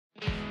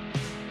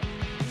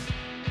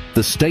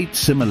The State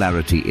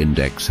Similarity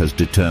Index has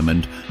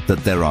determined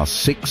that there are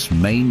 6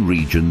 main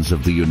regions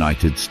of the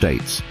United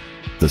States: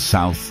 the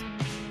South,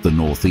 the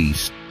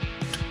Northeast,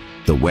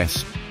 the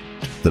West,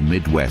 the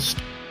Midwest,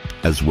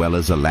 as well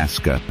as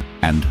Alaska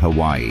and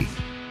Hawaii.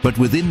 But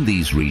within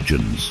these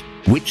regions,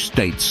 which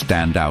states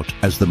stand out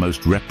as the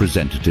most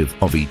representative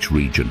of each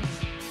region?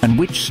 And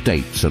which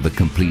states are the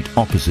complete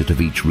opposite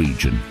of each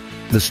region?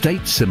 The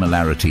State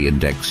Similarity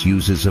Index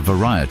uses a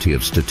variety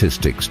of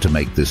statistics to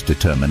make this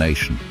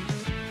determination.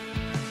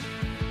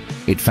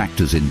 It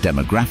factors in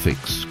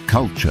demographics,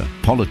 culture,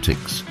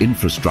 politics,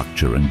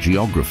 infrastructure, and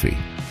geography.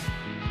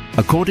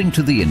 According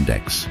to the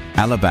index,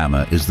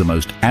 Alabama is the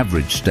most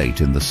average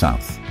state in the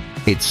South.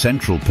 Its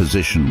central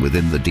position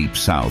within the Deep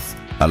South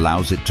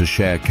allows it to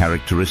share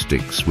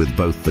characteristics with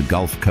both the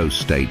Gulf Coast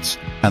states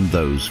and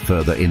those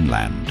further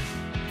inland.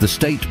 The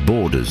state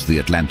borders the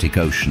Atlantic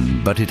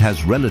Ocean, but it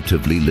has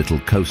relatively little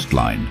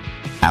coastline.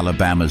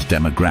 Alabama's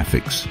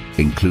demographics,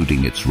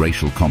 including its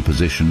racial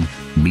composition,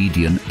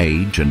 median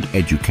age and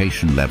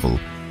education level,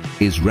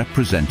 is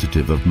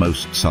representative of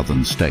most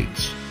southern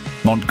states.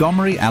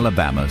 Montgomery,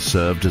 Alabama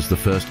served as the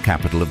first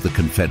capital of the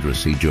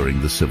Confederacy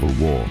during the Civil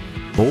War.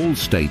 All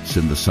states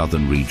in the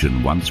southern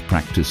region once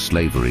practiced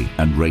slavery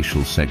and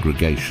racial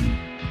segregation.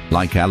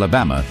 Like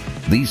Alabama,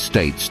 these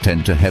states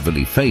tend to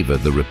heavily favor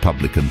the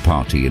Republican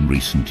Party in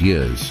recent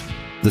years.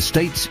 The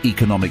state's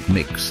economic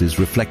mix is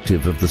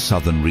reflective of the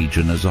southern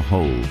region as a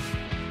whole.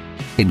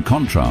 In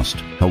contrast,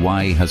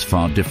 Hawaii has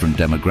far different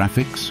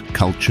demographics,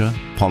 culture,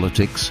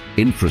 politics,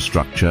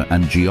 infrastructure,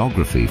 and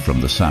geography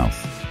from the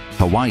South.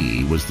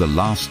 Hawaii was the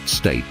last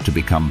state to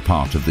become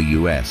part of the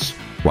U.S.,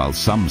 while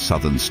some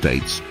southern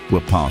states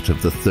were part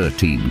of the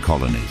 13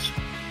 colonies.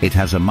 It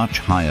has a much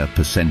higher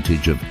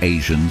percentage of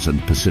Asians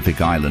and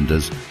Pacific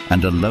Islanders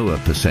and a lower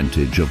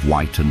percentage of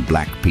white and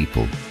black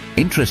people.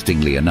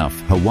 Interestingly enough,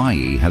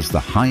 Hawaii has the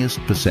highest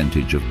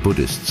percentage of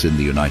Buddhists in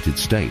the United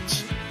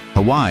States.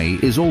 Hawaii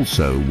is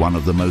also one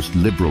of the most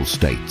liberal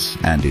states,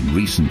 and in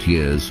recent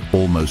years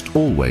almost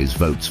always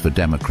votes for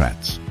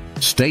Democrats.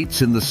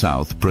 States in the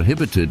South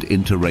prohibited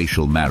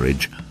interracial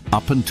marriage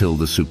up until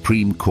the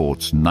Supreme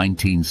Court's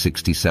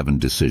 1967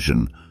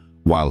 decision,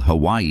 while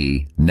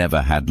Hawaii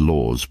never had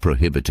laws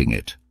prohibiting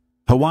it.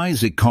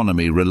 Hawaii's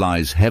economy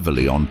relies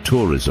heavily on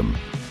tourism,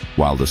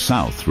 while the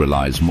South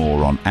relies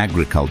more on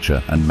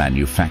agriculture and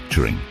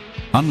manufacturing.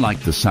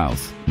 Unlike the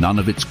South, none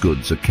of its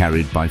goods are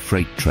carried by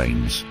freight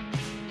trains.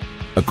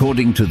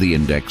 According to the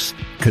index,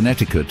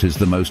 Connecticut is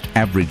the most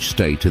average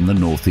state in the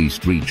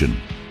Northeast region.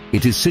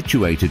 It is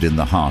situated in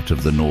the heart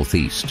of the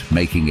Northeast,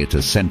 making it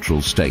a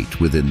central state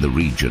within the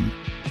region.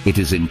 It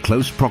is in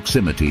close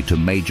proximity to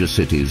major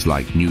cities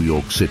like New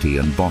York City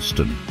and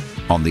Boston.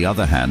 On the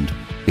other hand,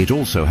 it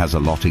also has a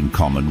lot in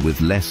common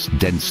with less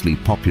densely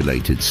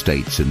populated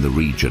states in the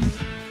region,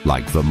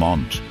 like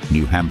Vermont,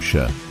 New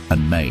Hampshire,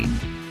 and Maine.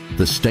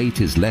 The state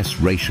is less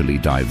racially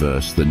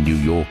diverse than New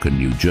York and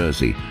New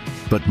Jersey,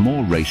 but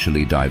more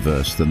racially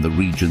diverse than the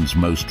region's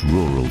most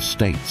rural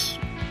states.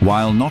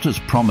 While not as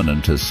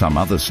prominent as some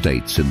other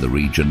states in the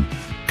region,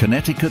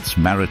 Connecticut's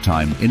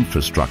maritime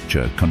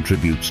infrastructure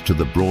contributes to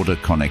the broader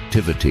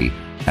connectivity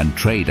and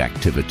trade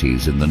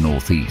activities in the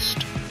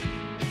Northeast.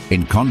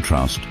 In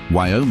contrast,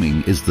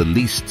 Wyoming is the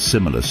least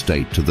similar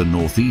state to the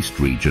Northeast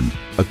region,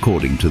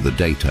 according to the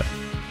data.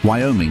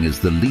 Wyoming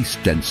is the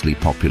least densely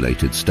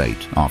populated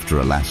state after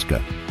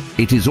Alaska.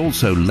 It is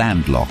also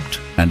landlocked,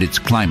 and its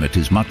climate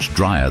is much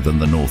drier than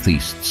the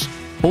Northeast's.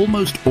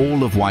 Almost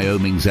all of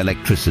Wyoming's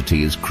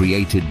electricity is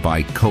created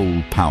by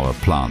coal power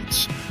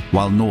plants,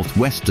 while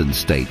northwestern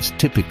states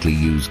typically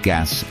use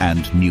gas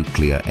and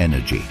nuclear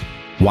energy.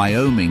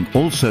 Wyoming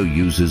also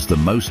uses the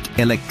most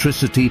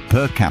electricity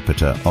per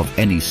capita of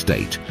any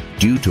state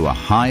due to a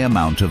high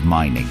amount of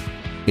mining.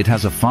 It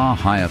has a far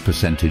higher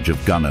percentage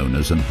of gun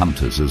owners and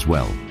hunters as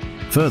well.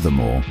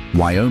 Furthermore,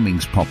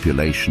 Wyoming's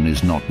population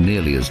is not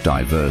nearly as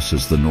diverse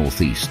as the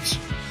Northeast's.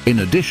 In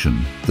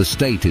addition, the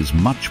state is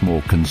much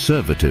more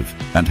conservative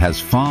and has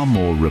far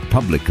more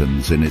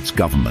Republicans in its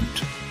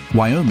government.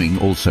 Wyoming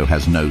also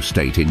has no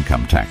state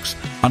income tax,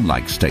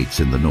 unlike states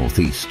in the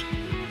Northeast.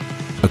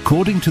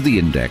 According to the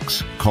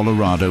index,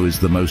 Colorado is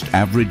the most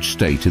average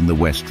state in the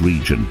West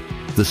region.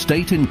 The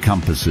state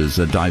encompasses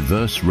a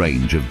diverse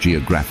range of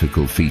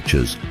geographical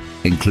features,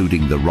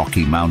 including the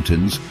Rocky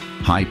Mountains,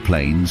 high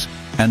plains,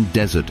 and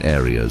desert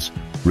areas,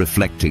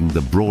 reflecting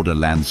the broader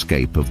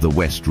landscape of the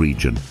West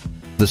region.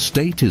 The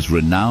state is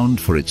renowned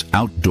for its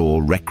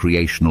outdoor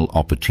recreational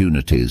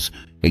opportunities,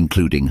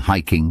 including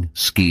hiking,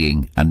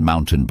 skiing, and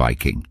mountain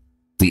biking.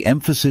 The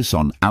emphasis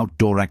on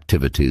outdoor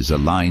activities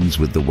aligns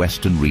with the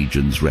Western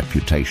region's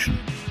reputation.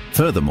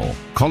 Furthermore,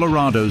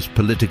 Colorado's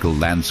political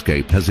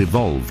landscape has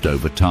evolved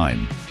over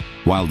time.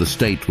 While the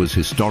state was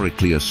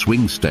historically a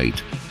swing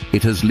state,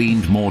 it has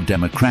leaned more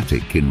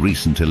democratic in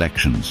recent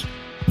elections.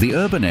 The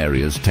urban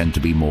areas tend to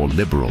be more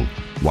liberal,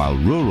 while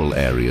rural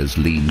areas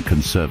lean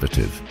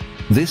conservative.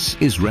 This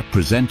is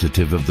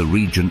representative of the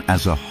region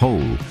as a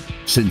whole,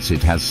 since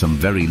it has some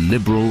very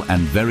liberal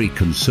and very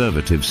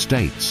conservative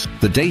states.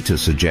 The data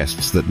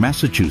suggests that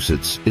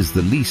Massachusetts is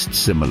the least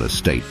similar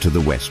state to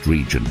the West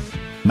region.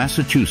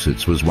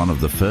 Massachusetts was one of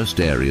the first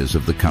areas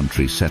of the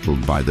country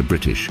settled by the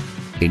British,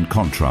 in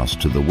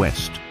contrast to the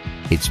West.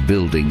 Its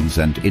buildings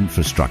and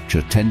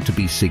infrastructure tend to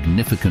be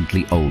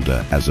significantly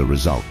older as a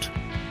result.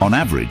 On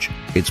average,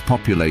 its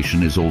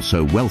population is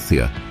also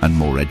wealthier and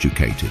more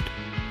educated.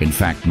 In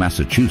fact,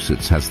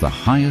 Massachusetts has the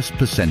highest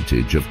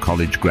percentage of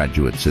college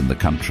graduates in the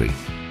country.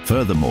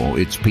 Furthermore,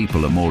 its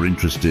people are more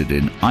interested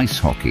in ice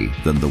hockey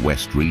than the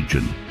West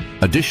region.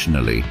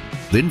 Additionally,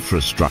 the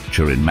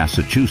infrastructure in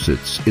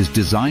Massachusetts is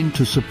designed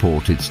to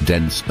support its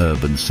dense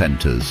urban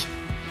centers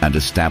and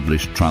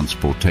established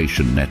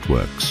transportation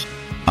networks.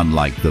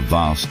 Unlike the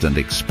vast and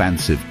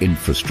expansive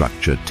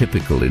infrastructure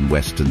typical in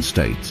Western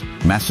states,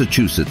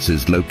 Massachusetts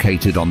is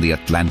located on the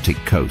Atlantic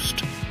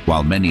coast,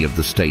 while many of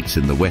the states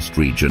in the West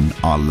region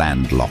are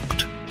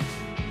landlocked.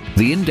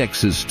 The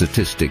index's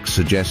statistics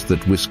suggest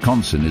that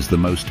Wisconsin is the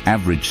most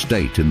average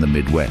state in the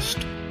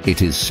Midwest.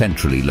 It is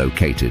centrally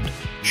located,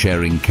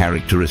 sharing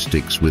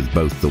characteristics with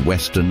both the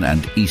western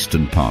and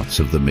eastern parts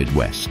of the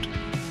Midwest.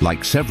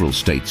 Like several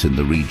states in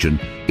the region,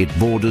 it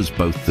borders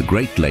both the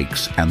Great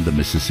Lakes and the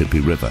Mississippi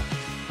River.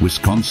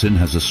 Wisconsin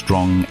has a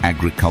strong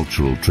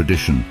agricultural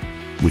tradition,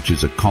 which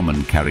is a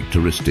common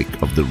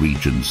characteristic of the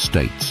region's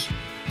states.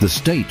 The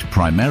state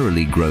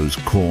primarily grows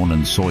corn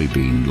and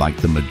soybean like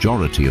the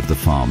majority of the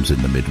farms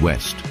in the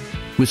Midwest.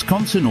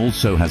 Wisconsin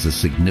also has a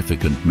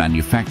significant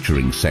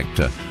manufacturing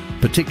sector,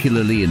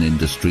 particularly in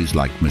industries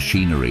like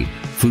machinery,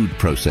 food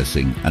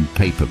processing, and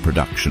paper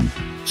production,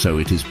 so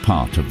it is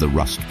part of the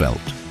Rust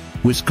Belt.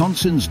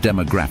 Wisconsin's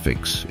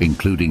demographics,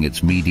 including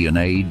its median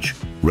age,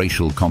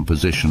 racial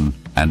composition,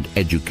 and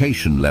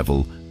education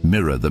level,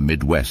 mirror the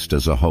Midwest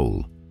as a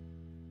whole.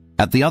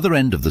 At the other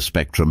end of the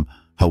spectrum,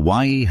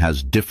 Hawaii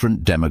has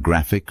different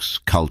demographics,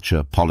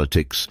 culture,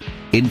 politics,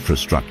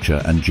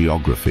 infrastructure, and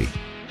geography.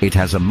 It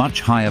has a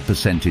much higher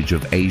percentage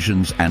of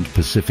Asians and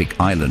Pacific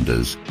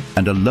Islanders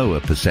and a lower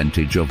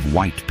percentage of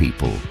white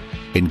people.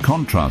 In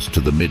contrast to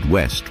the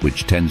Midwest,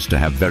 which tends to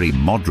have very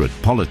moderate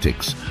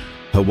politics,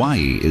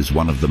 Hawaii is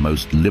one of the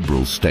most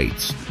liberal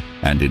states,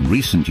 and in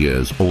recent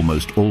years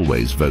almost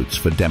always votes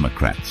for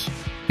Democrats.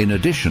 In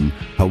addition,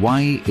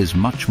 Hawaii is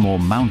much more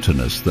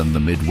mountainous than the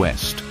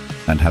Midwest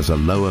and has a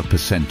lower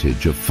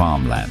percentage of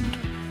farmland.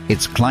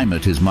 Its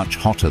climate is much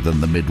hotter than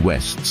the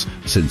Midwest's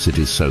since it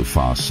is so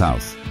far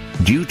south.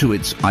 Due to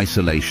its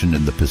isolation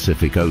in the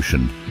Pacific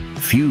Ocean,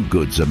 few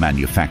goods are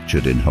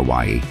manufactured in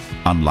Hawaii,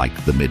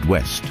 unlike the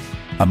Midwest.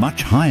 A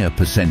much higher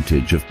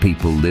percentage of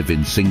people live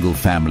in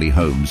single-family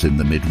homes in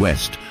the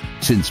Midwest,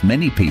 since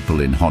many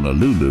people in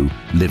Honolulu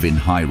live in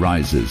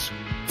high-rises.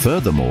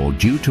 Furthermore,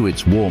 due to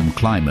its warm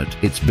climate,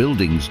 its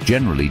buildings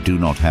generally do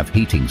not have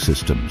heating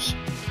systems.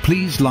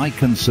 Please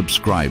like and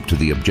subscribe to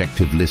the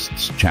Objective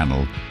Lists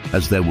channel,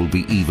 as there will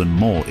be even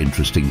more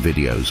interesting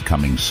videos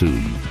coming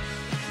soon.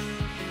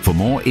 For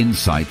more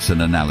insights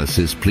and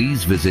analysis,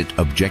 please visit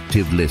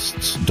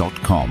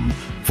objectivelists.com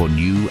for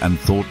new and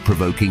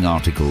thought-provoking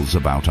articles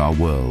about our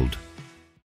world.